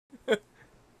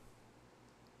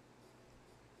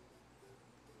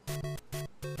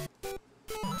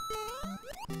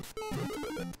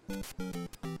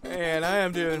Man, I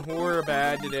am doing horror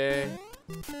bad today.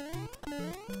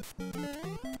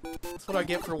 That's what I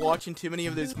get for watching too many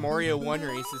of those Mario 1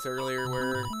 races earlier,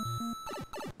 where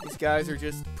these guys are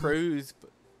just pros.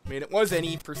 I mean, it was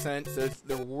any percent, so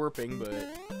they're warping, but...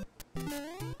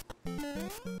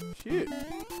 Shoot.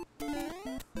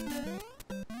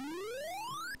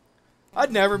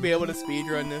 I'd never be able to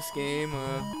speedrun this game.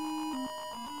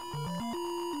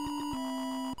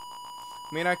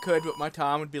 I mean, I could, but my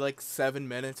time would be like 7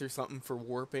 minutes or something for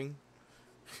warping.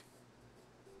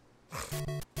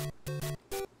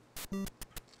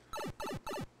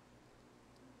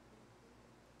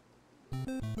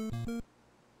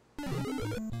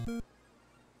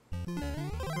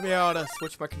 Maybe I ought to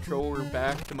switch my controller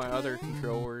back to my other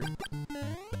controller.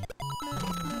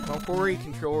 My Hori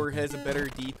controller has a better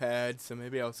D-pad, so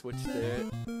maybe I'll switch to it.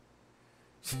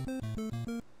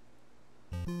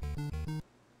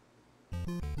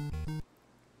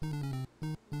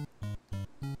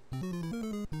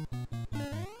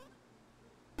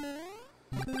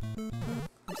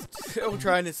 Still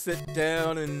trying to sit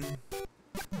down and...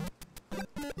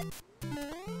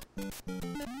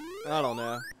 I don't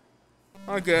know.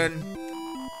 Again,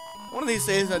 one of these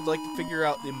days I'd like to figure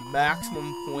out the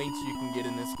maximum points you can get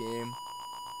in this game.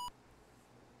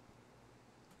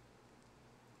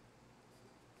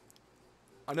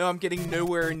 I know I'm getting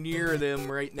nowhere near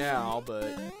them right now,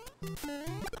 but...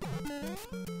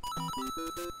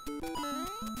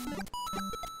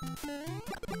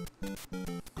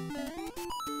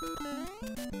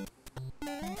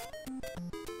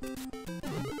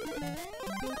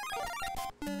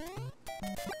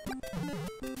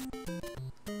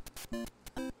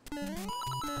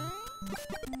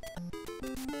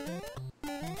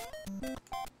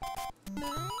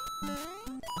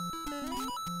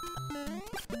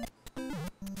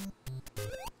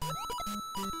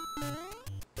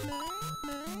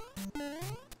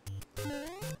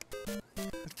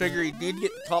 figure you need to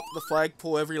get top of the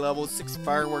flagpole every level, 6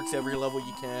 fireworks every level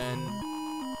you can.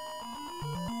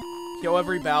 Kill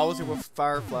every Bowser with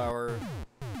Fire Flower.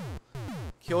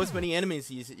 Kill as many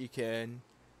enemies as you can.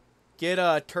 Get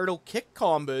turtle kick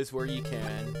combos where you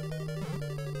can.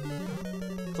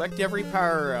 Collect every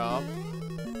power up.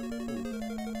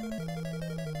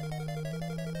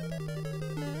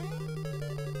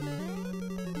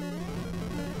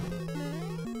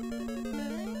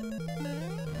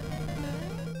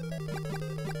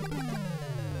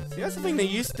 See, that's something they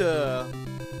used to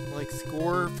like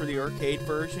score for the arcade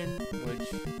version, which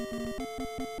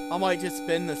I might just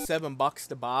spend the $7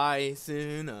 to buy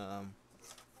soon.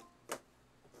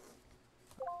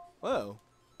 Whoa.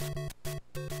 I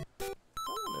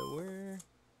don't know where.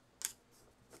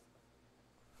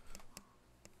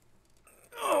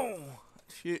 Oh,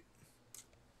 shoot.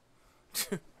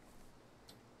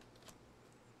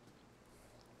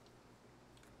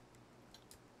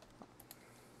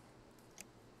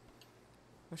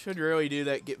 I should really do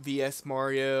that, get VS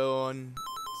Mario on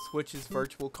Switch's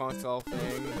Virtual Console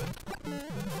thing.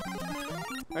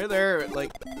 Right there,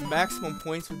 like, maximum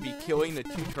points would be killing the 2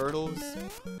 turtles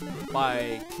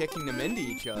by kicking them into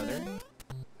each other.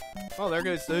 Oh, there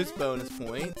goes those bonus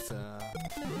points.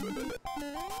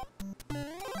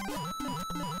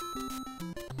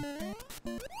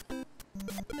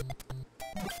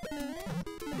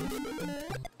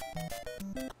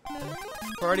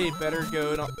 Already better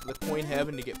go to the coin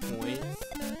heaven to get points.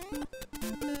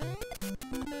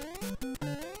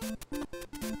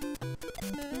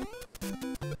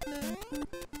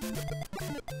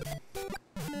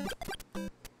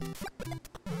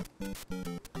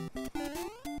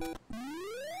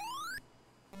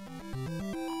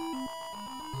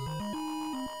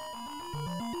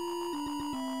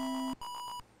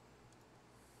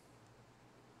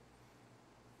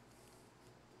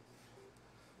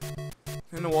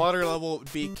 And the water level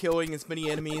would be killing as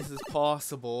many enemies as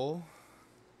possible.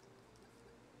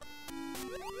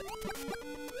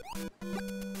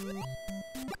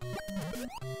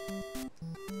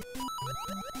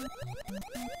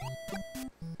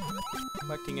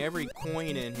 Collecting every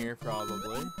coin in here,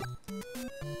 probably.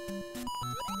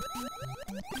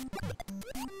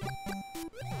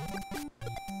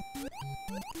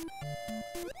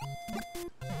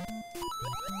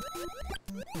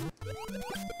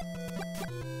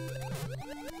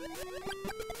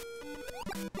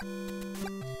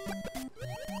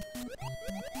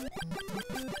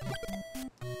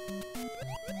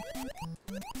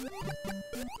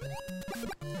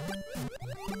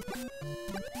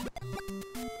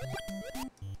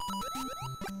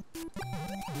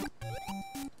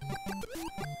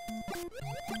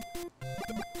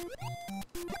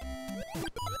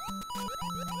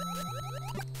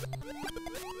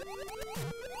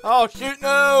 Oh shoot,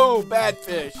 no! Bad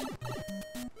fish.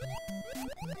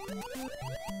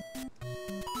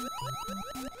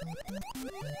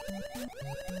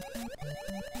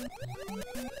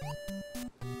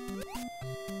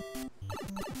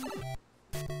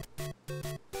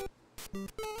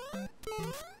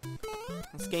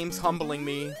 This game's humbling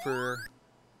me for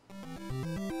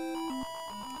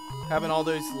having all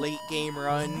those late game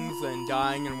runs and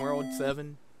dying in World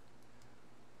 7.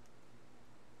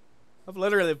 I've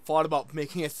literally thought about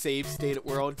making a save state at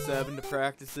World 7 to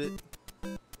practice it.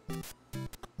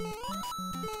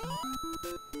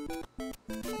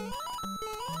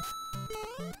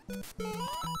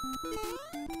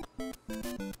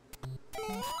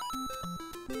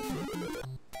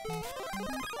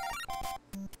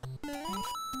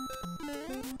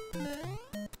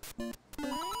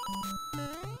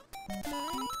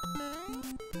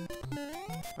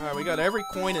 Alright, we got every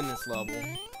coin in this level.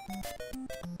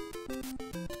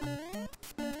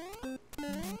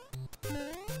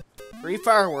 Free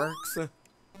fireworks.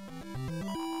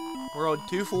 World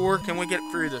 2-4, can we get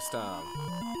through this time?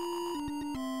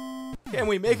 Can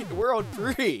we make it to World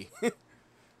 3?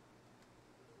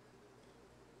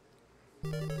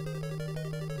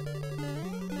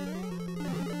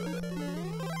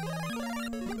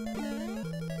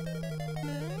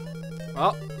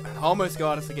 Oh, almost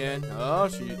got us again. Oh,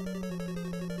 shoot.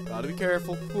 Gotta be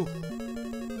careful. Whew.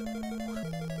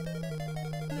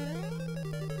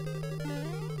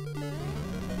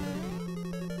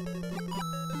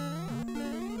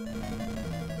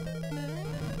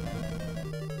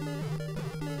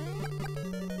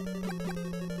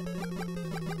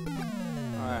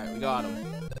 Alright, we got him.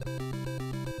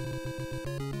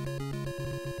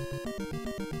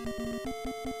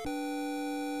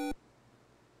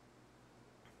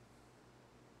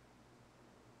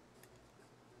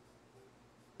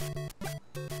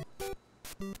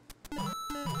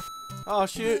 Oh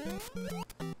shoot!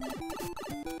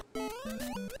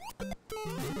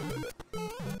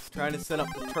 Just trying to set up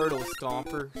the turtle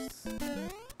stompers.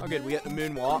 Oh good, we got the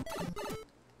moonwalk.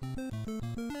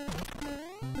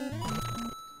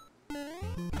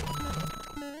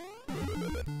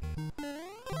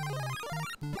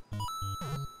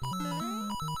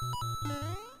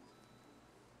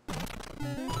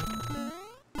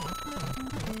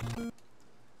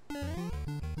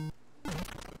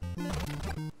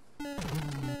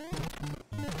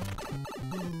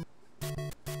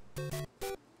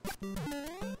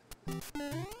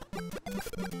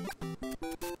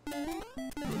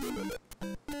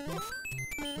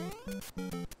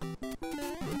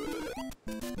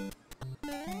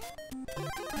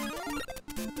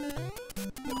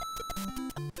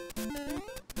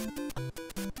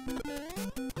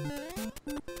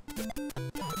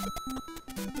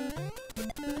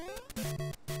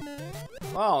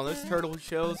 Wow, those turtle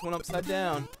shells went upside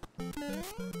down.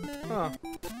 Huh.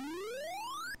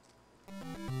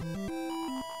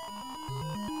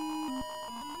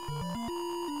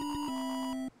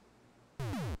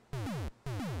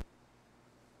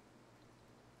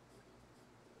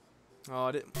 Oh,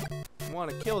 I didn't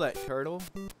want to kill that turtle.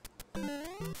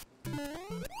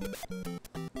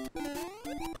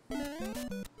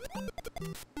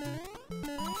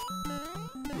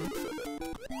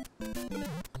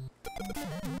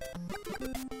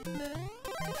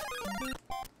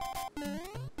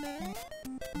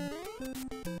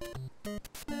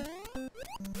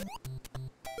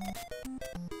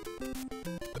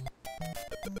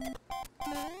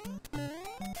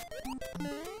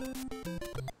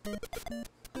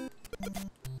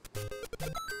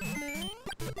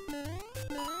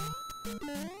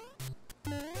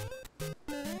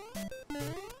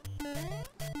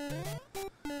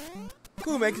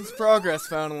 Ooh, making some progress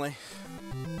finally.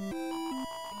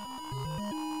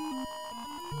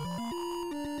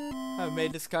 I've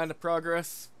made this kind of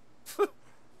progress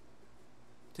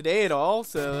today at all,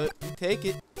 so take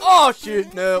it. Oh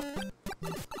shoot, no.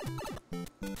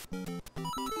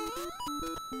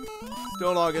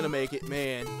 Still not gonna make it,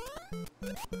 man.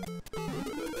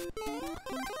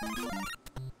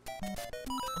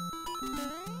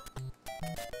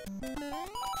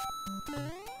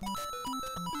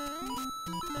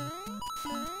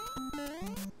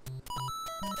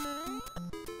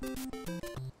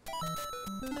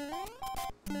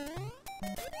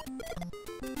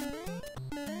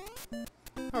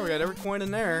 Oh, we got every coin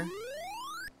in there.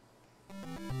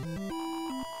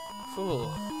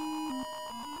 Cool.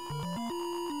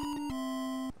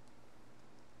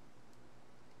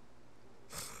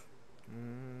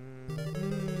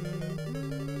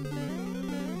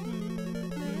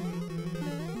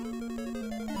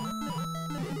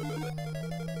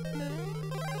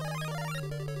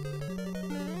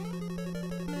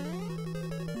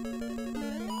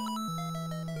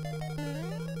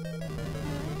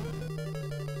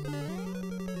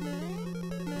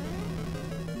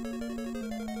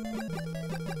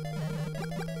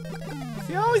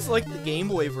 See, I always liked the Game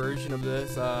Boy version of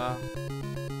this,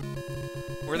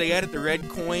 where they added the red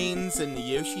coins and the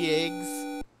Yoshi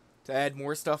eggs to add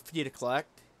more stuff for you to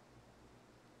collect.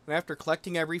 And after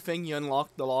collecting everything, you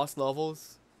unlock the lost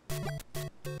levels.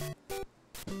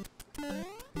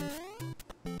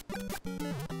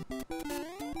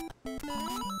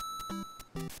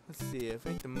 Let's see, I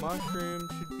think the mushroom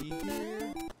should be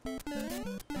here.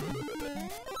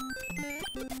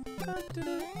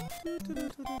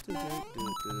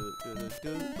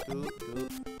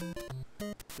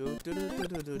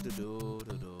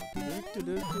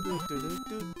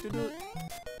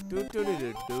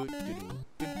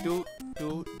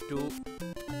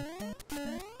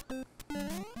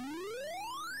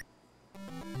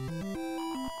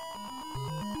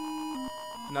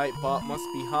 Nightbot must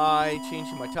be high,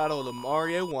 changing my title to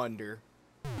Mario Wonder.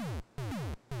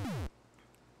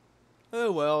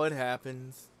 Oh well, it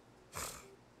happens.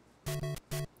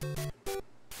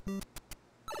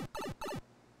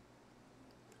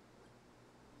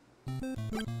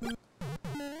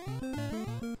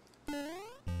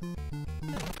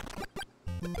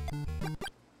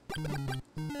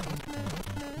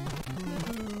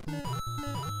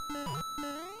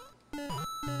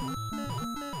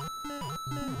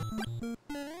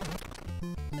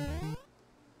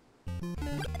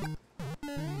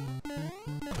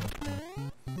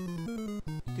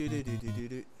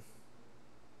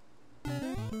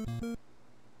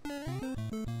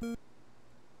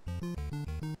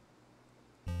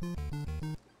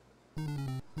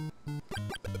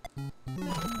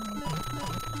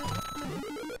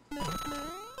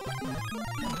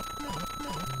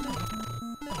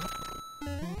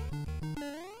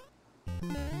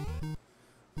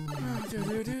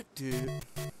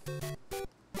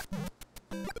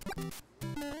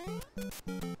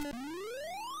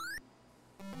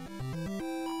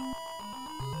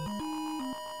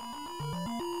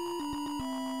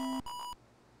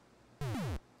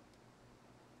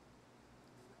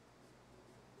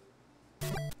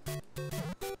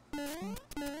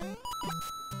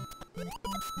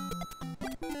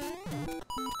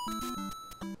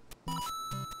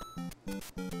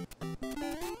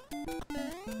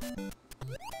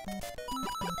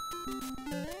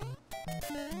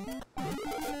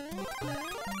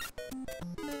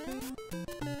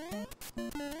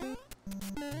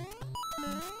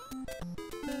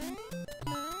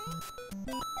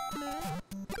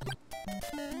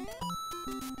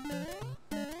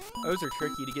 Those are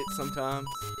tricky to get sometimes.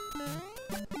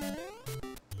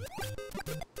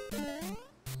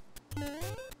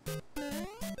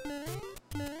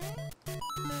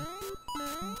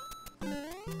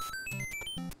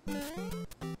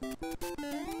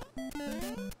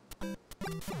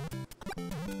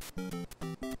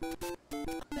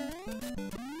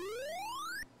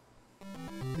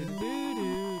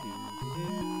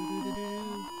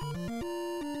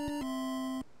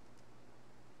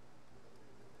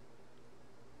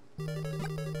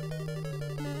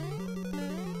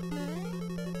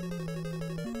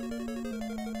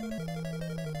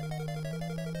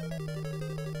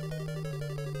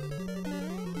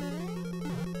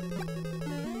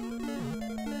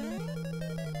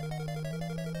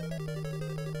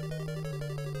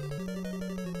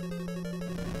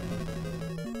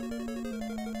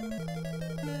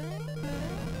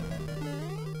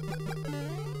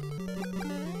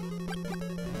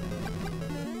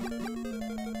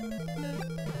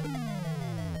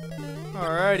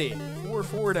 Alrighty,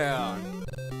 4-4 down.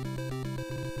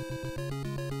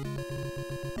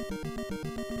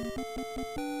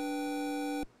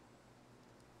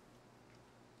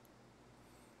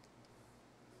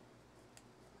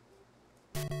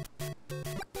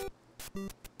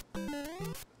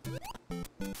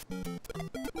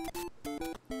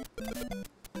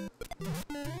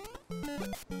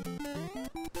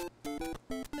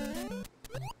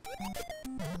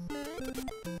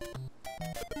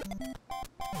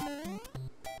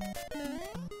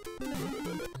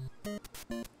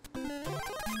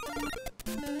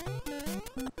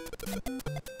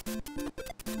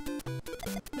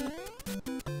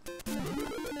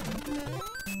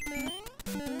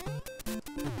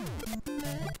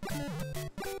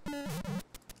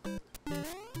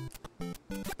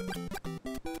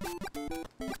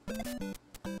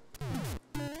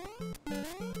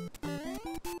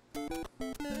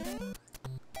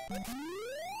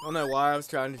 I don't know why I was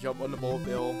trying to jump on the Bolt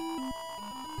Bill.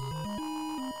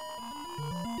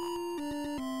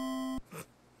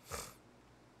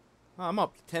 I'm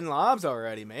up to 10 lives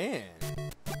already, man.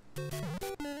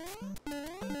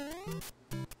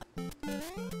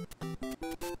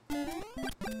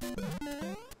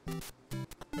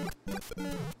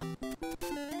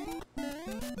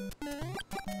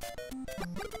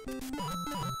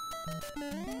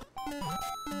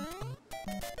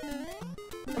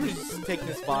 I'm just taking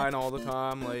this vine all the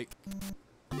time, like,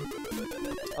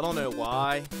 I don't know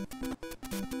why.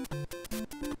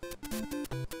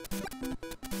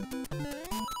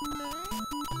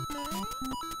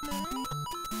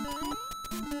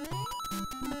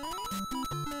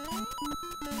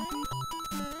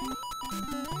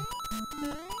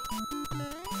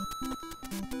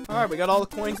 Alright, we got all the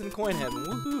coins in Coin Heaven.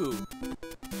 Woohoo!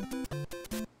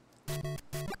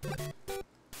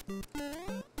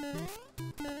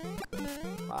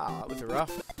 Wow, that was a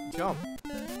rough jump.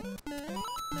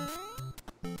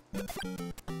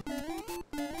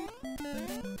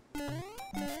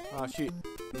 Oh shoot,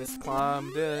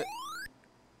 misclimbed it.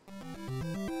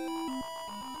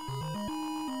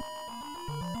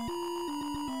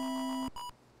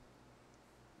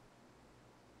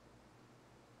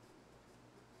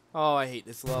 Oh, I hate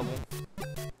this level.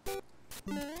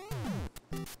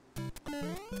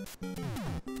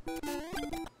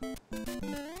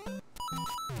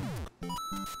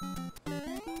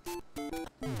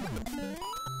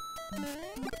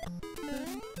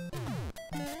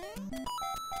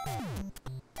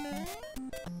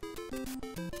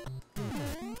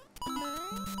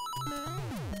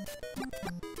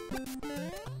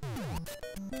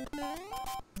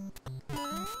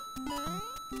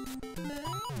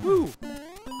 Woo!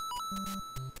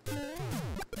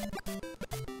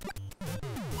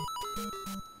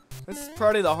 This is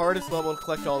probably the hardest level to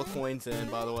collect all the coins in,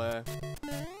 by the way.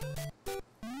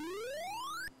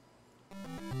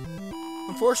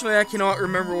 Unfortunately, I cannot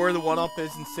remember where the 1-up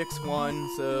is in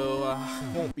 6-1, so I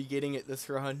won't be getting it this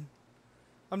run.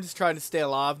 I'm just trying to stay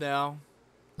alive now.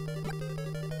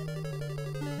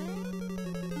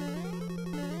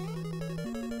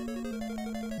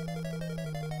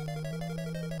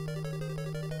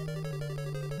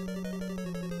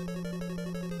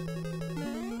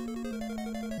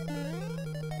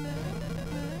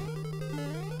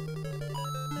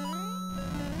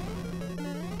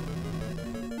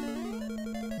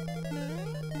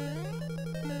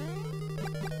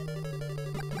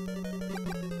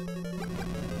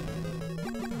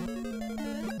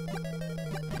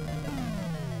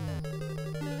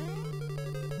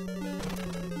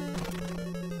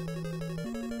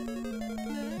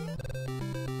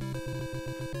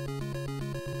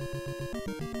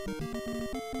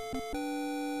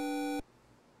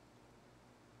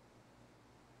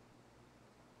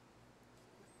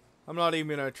 I'm not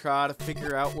even gonna try to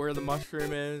figure out where the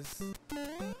mushroom is.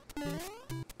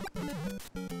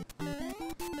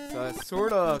 So I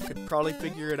sorta could probably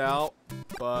figure it out,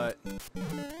 but there's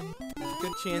a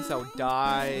good chance I would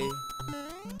die.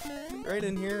 Is it right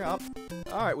in here? Oh.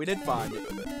 Alright, we did find it.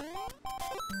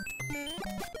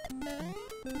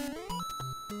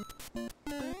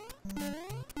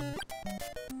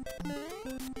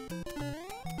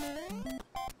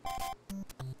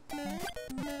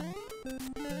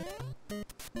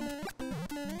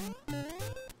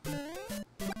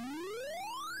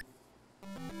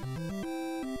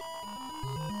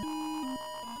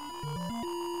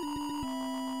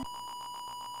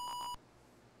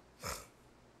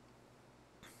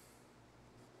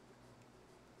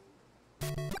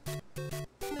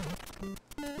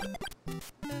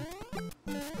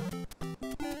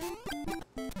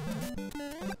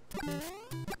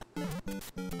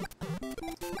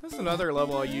 This is another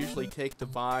level I usually take the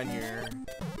vine here.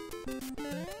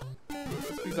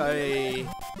 Just because I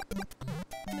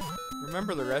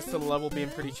remember the rest of the level being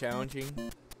pretty challenging.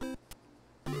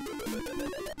 I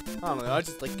don't know, I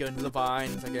just like going to the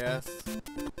vines, I guess.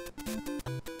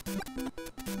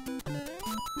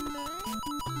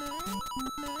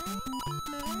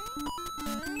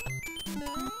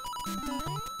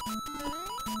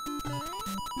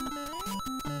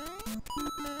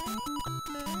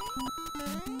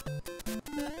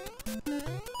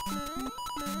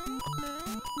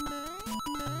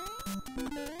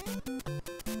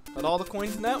 Got all the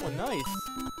coins in that one, nice.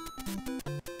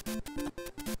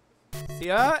 See,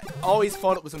 I always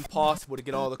thought it was impossible to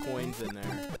get all the coins in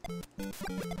there.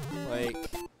 Like,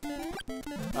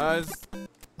 I was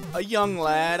a young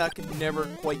lad, I could never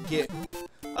quite get...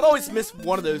 I'd always miss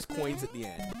one of those coins at the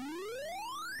end.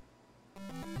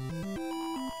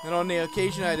 And on the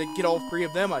occasion I had to get all 3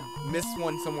 of them, I'd miss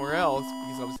one somewhere else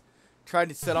because I was trying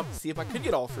to set up to see if I could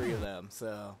get all 3 of them,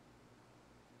 so...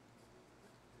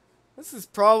 This is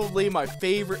probably my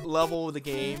favorite level of the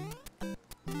game.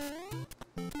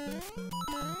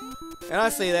 And I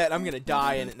say that, I'm gonna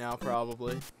die in it now,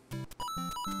 probably.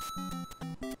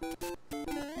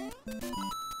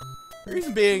 The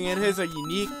reason being, it has a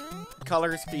unique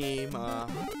color scheme.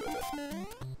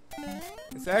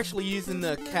 It's actually using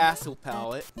the castle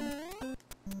palette.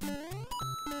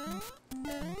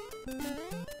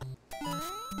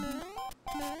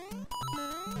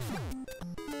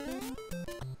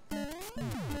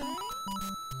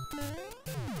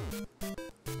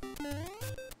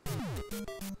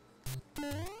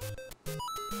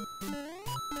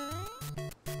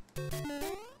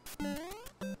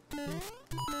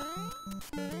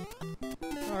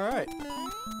 Alright.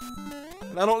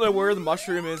 And I don't know where the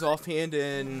mushroom is offhand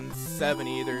in 7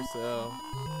 either, so...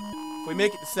 If we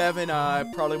make it to 7, I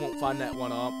probably won't find that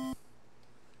one up.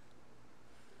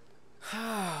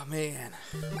 Ah, man.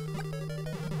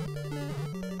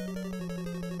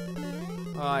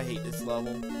 Oh, I hate this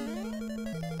level.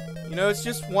 You know, it's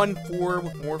just 1-4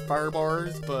 with more fire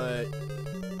bars, but...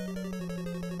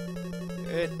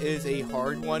 it is a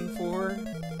hard 1-4.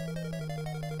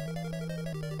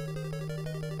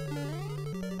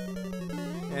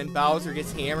 And Bowser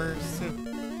gets hammers.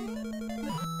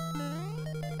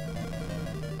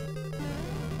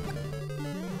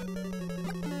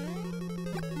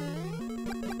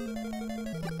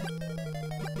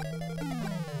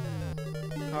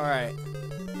 Alright.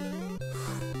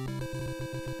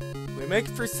 We make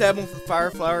it for 7 with the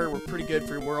Fire Flower, we're pretty good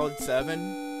for World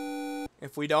 7.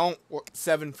 If we don't,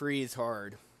 7 free is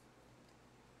hard.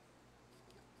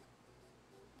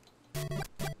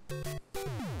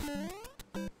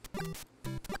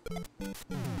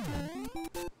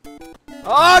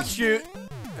 Oh, shoot!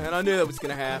 And I knew that was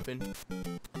gonna happen.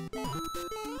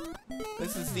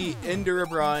 This is the Ender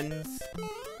of Runs.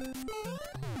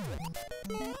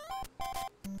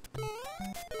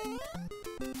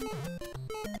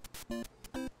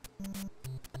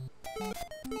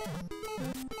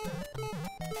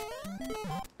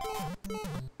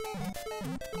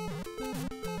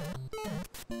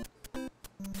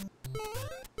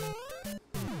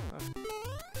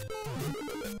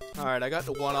 Alright, I got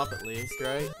the 1-up at least,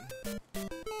 right?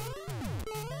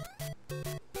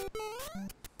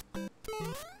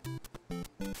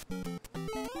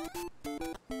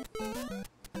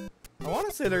 I want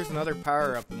to say there's another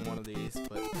power-up in one of these,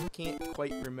 but I can't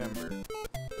quite remember.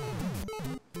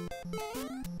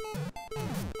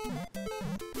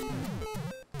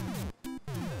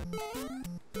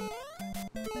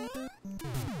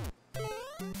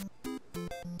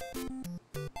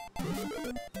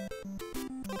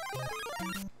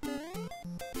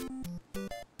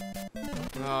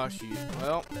 Oh, shoot.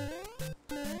 Well,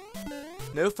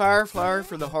 no Fire Flower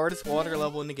for the hardest water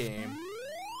level in the game.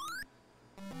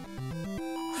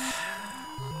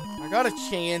 I got a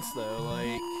chance, though,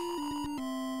 like...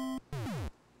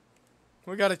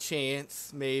 we got a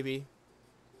chance, maybe.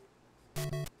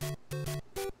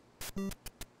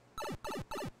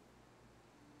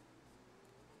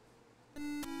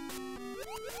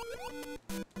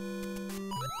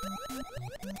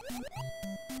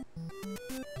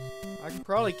 I can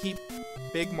probably keep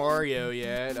Big Mario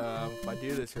yet, if I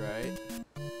do this right.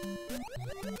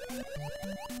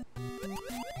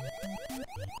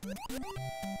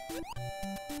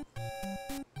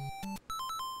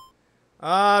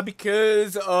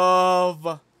 Because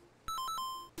of...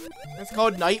 it's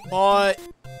called Nightbot.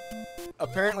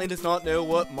 Apparently does not know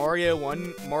what Mario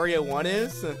 1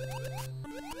 is.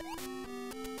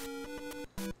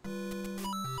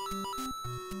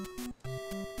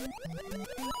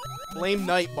 Blame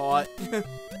Nightbot.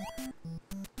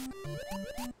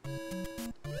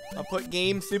 I put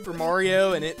game Super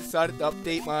Mario and it decided to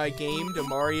update my game to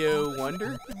Mario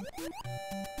Wonder.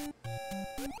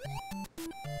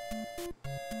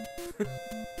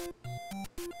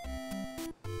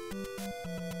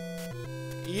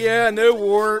 Yeah, no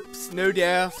warps, no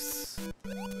deaths.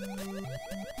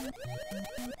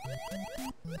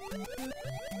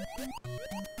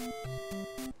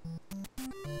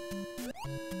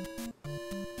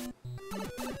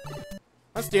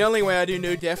 That's the only way I do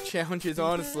no death challenges,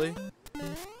 honestly.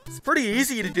 It's pretty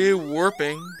easy to do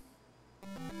warping.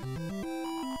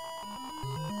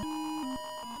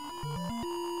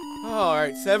 Oh,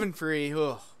 alright, 7 free.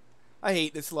 Ugh. I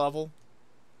hate this level.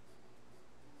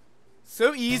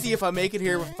 So easy if I make it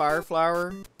here with Fire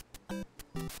Flower.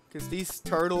 Because these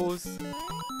turtles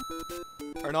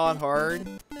are not hard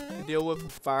to deal with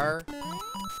fire.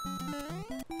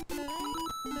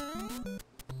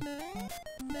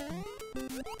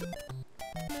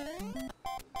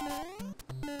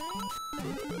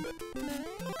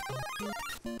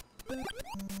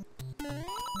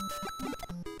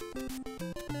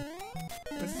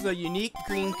 This is a unique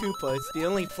green Koopa. It's the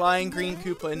only flying green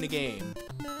Koopa in the game.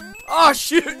 Oh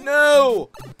shoot, no!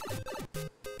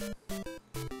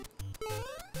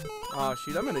 Oh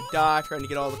shoot, I'm gonna die trying to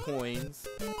get all the coins.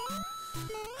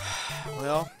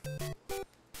 Well.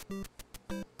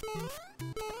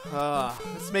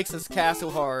 This makes this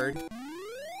castle hard.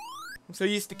 I'm so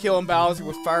used to killing Bowser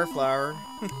with Fire Flower.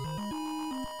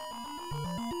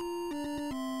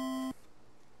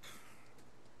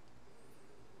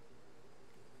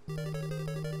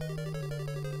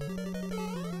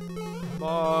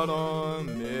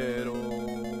 Bottom,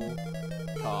 middle,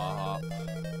 top.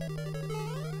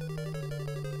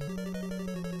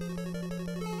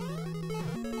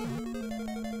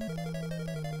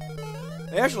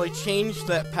 They actually changed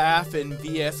that path in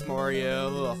VS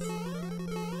Mario. Ugh.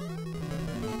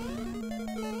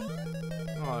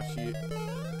 Oh, shoot.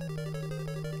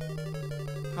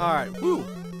 Alright, woo!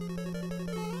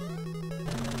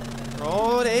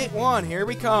 Roll to 8-1, here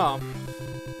we come.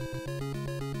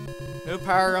 No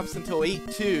power-ups until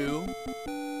 8-2.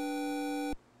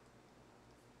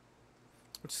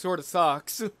 Which sort of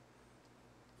sucks.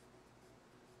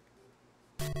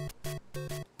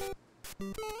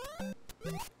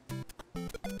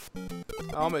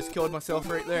 I almost killed myself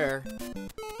right there.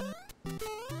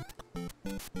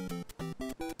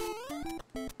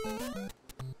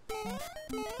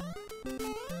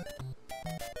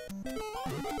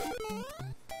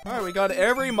 Alright, we got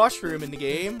every mushroom in the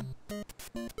game.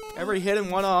 Every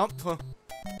hidden one up.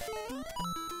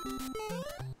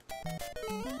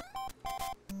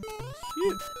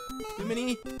 Shoot. Too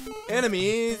many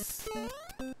enemies.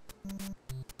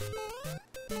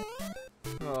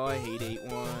 Oh, I hate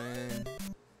 8-1.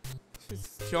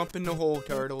 Just jump in the hole,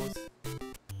 turtles.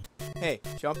 Hey,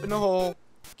 jump in the hole.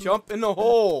 Jump in the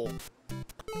hole.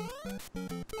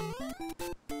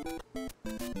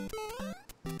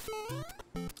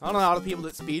 I don't know how the people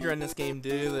that speedrun this game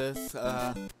do this.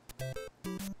 So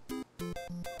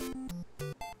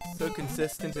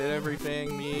consistent at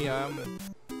everything. Me, I'm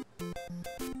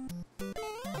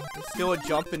still a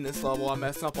jump in this level. I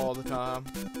mess up all the time.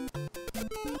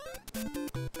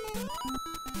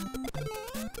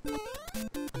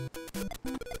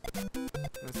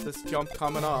 It's this jump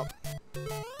coming up.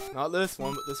 Not this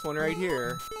one, but this one right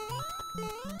here.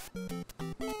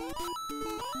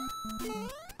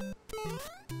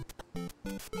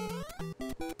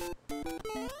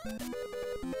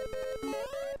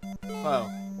 Oh,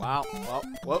 wow. Well,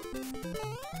 whoop.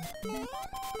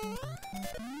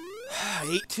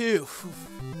 8-2.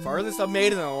 Farthest I've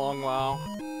made it in a long while.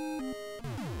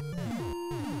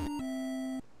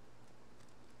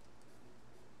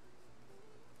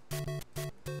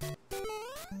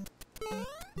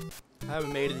 I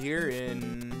haven't made it here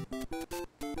in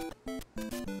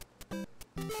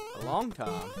a long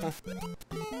time.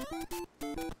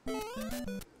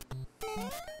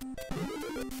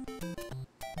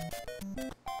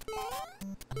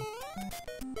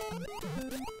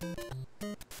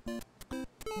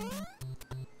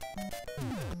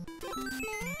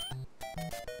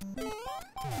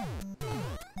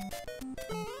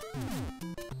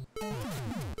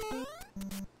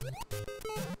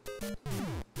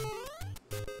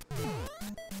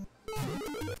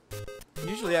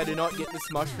 Usually I do not get this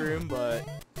mushroom, but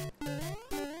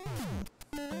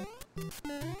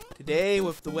today,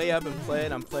 with the way I've been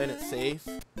playing, I'm playing it safe.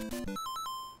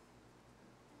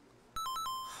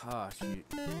 Ah, shoot.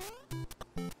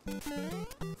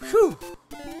 Whew!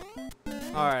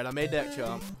 Alright, I made that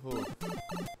jump. Ooh.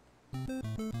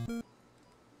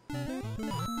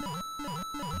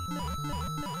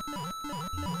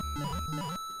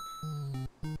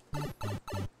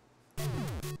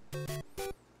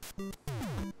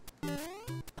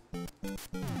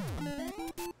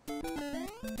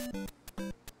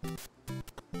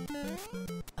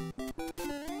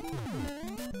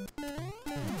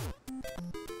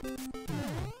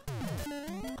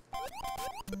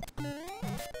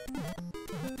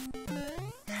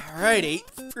 Alright,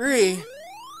 8-3.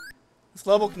 This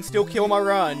level can still kill my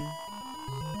run.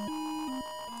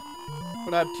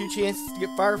 But I have 2 chances to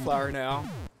get Fire Flower now.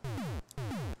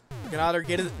 I can either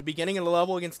get it at the beginning of the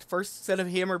level against the first set of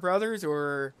Hammer Brothers,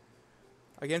 or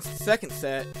against the second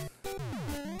set.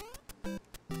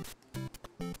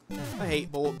 I hate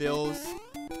bullet bills.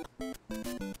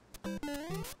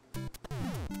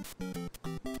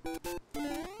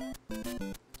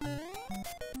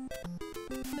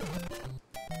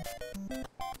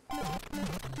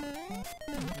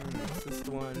 Is this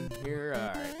the one here?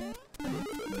 Alright.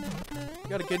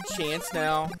 Got a good chance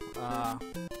now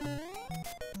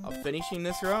of finishing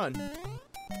this run.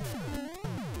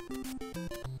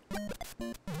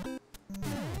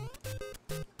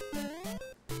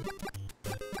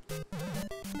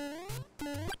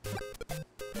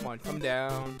 Come on, come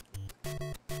down.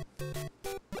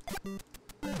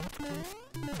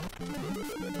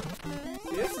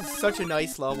 See, this is such a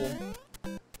nice level.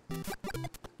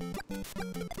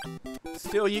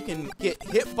 Still, you can get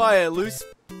hit by a loose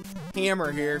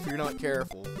hammer here if you're not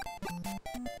careful.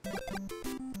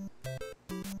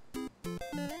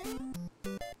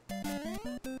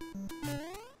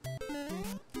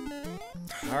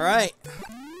 Alright.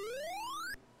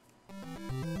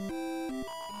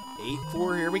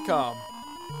 8-4, here we come.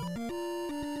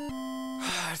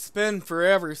 It's been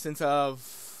forever since I've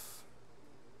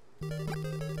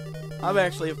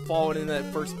actually fallen in that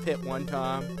first pit one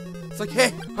time. It's like,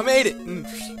 hey, I made it!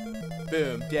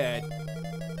 Boom, dead.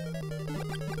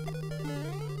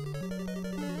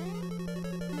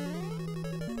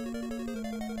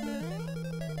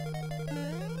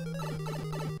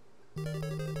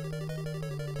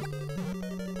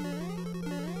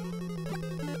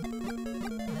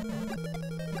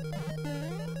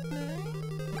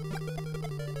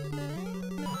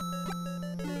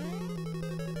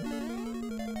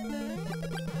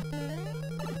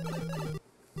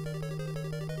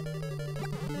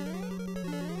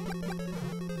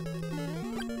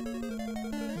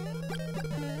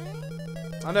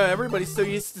 I know, everybody's so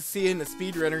used to seeing the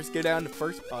speedrunners go down the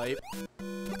first pipe.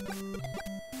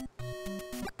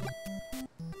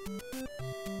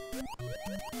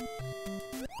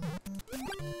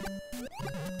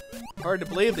 Hard to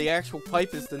believe the actual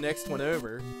pipe is the next one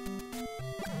over.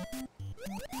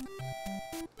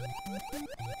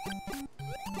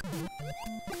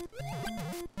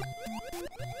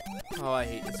 Oh, I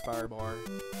hate this fire bar.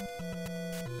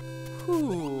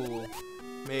 Whew.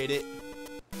 Made it.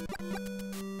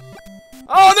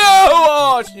 Oh no!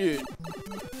 Oh shoot!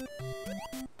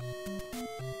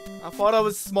 I thought I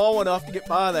was small enough to get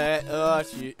by that. Oh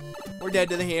shoot. We're dead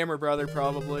to the hammer, brother,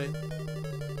 probably.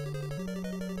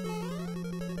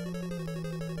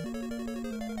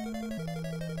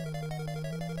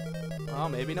 Oh,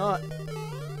 maybe not.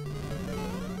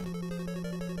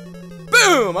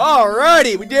 Boom!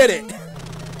 Alrighty, we did it!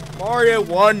 Mario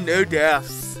won, no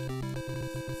deaths.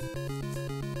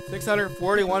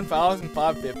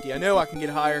 641,550. I know I can get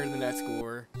higher than that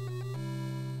score.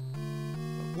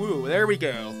 Woo, there we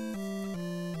go.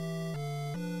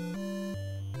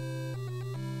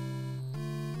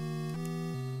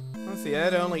 Let's see,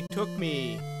 that only took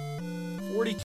me 42